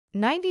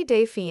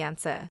90-Day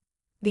Fiancé.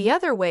 The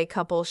other way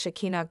couple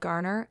Shekinah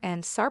Garner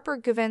and Sarper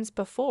Givens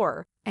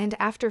before and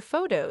after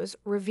photos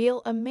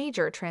reveal a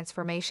major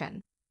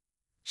transformation.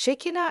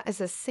 Shekinah is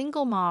a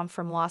single mom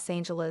from Los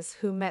Angeles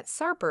who met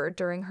Sarper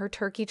during her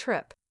Turkey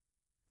trip.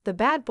 The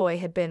bad boy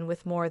had been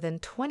with more than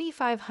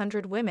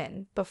 2,500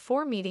 women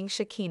before meeting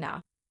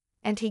Shekinah,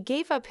 and he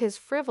gave up his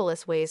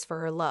frivolous ways for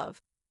her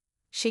love.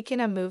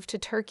 Shekinah moved to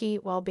Turkey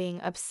while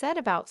being upset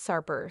about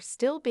Sarper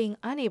still being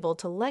unable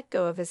to let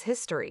go of his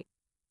history.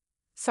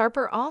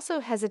 Sarper also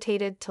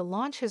hesitated to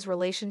launch his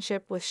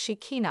relationship with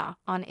Shekinah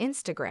on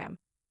Instagram.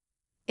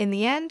 In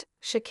the end,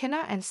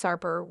 Shekinah and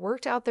Sarper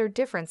worked out their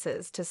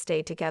differences to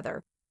stay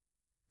together.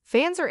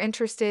 Fans are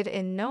interested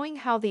in knowing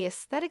how the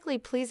aesthetically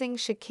pleasing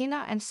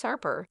Shekinah and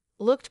Sarper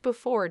looked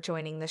before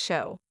joining the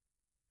show.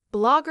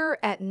 Blogger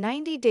at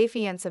 90-Day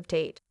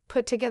Fiancé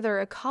put together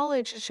a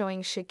collage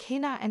showing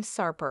Shekinah and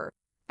Sarper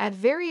at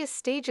various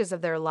stages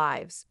of their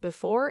lives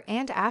before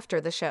and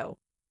after the show.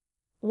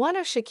 One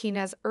of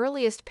Shekinah's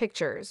earliest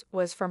pictures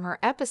was from her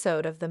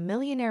episode of The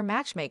Millionaire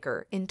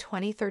Matchmaker in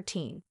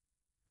 2013.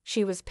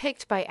 She was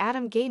picked by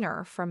Adam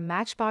Gaynor from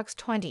Matchbox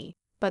 20,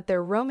 but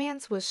their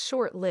romance was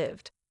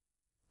short-lived.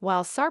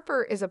 While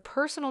Sarper is a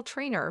personal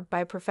trainer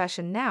by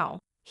profession now,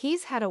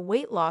 he's had a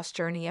weight loss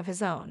journey of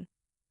his own.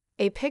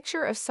 A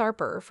picture of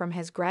Sarper from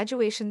his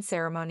graduation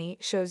ceremony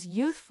shows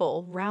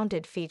youthful,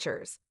 rounded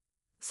features.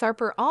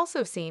 Sarper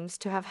also seems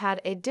to have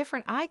had a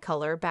different eye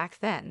color back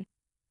then.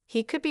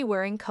 He could be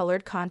wearing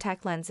colored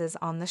contact lenses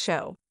on the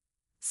show.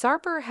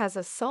 Sarper has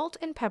a salt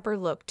and pepper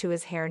look to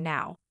his hair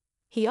now.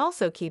 He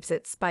also keeps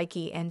it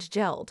spiky and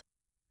gelled.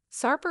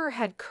 Sarper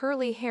had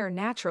curly hair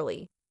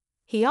naturally.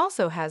 He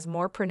also has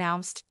more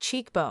pronounced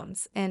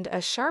cheekbones and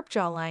a sharp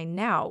jawline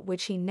now,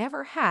 which he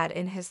never had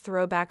in his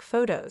throwback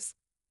photos.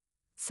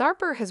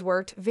 Sarper has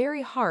worked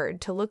very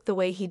hard to look the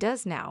way he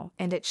does now,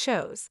 and it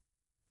shows.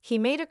 He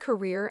made a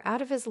career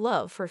out of his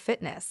love for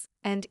fitness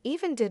and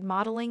even did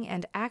modeling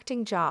and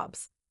acting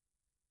jobs.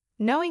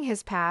 Knowing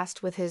his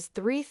past with his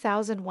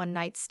 3,001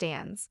 night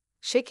stands,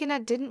 Shekinah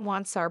didn't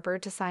want Sarper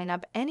to sign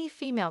up any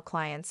female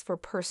clients for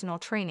personal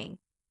training.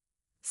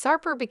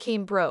 Sarper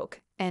became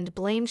broke and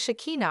blamed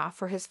Shekinah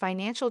for his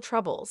financial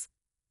troubles.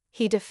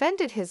 He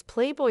defended his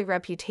playboy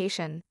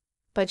reputation,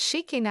 but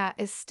Shekinah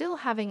is still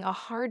having a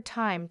hard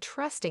time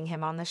trusting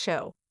him on the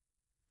show.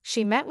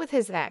 She met with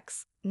his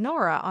ex,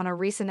 Nora, on a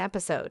recent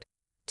episode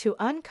to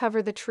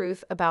uncover the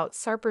truth about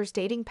Sarper's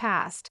dating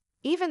past,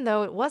 even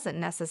though it wasn't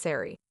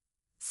necessary.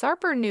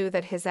 Sarper knew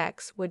that his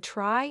ex would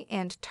try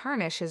and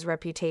tarnish his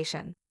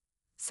reputation.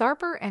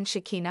 Sarper and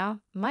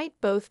Shekinah might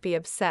both be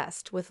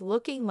obsessed with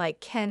looking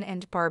like Ken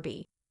and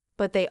Barbie,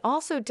 but they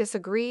also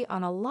disagree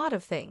on a lot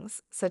of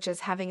things, such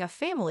as having a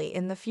family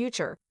in the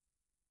future.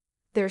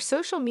 Their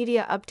social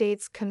media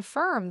updates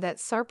confirm that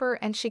Sarper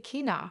and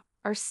Shekinah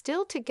are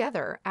still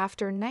together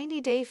after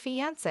 90-Day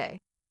Fiancé.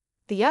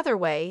 The other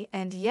way,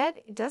 and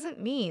yet it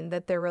doesn't mean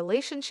that their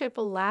relationship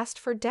will last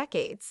for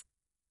decades.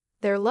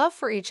 Their love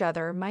for each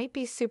other might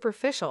be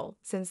superficial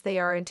since they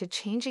are into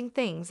changing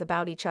things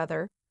about each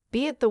other,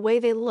 be it the way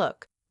they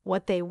look,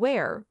 what they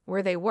wear,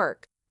 where they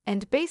work,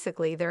 and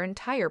basically their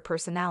entire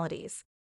personalities.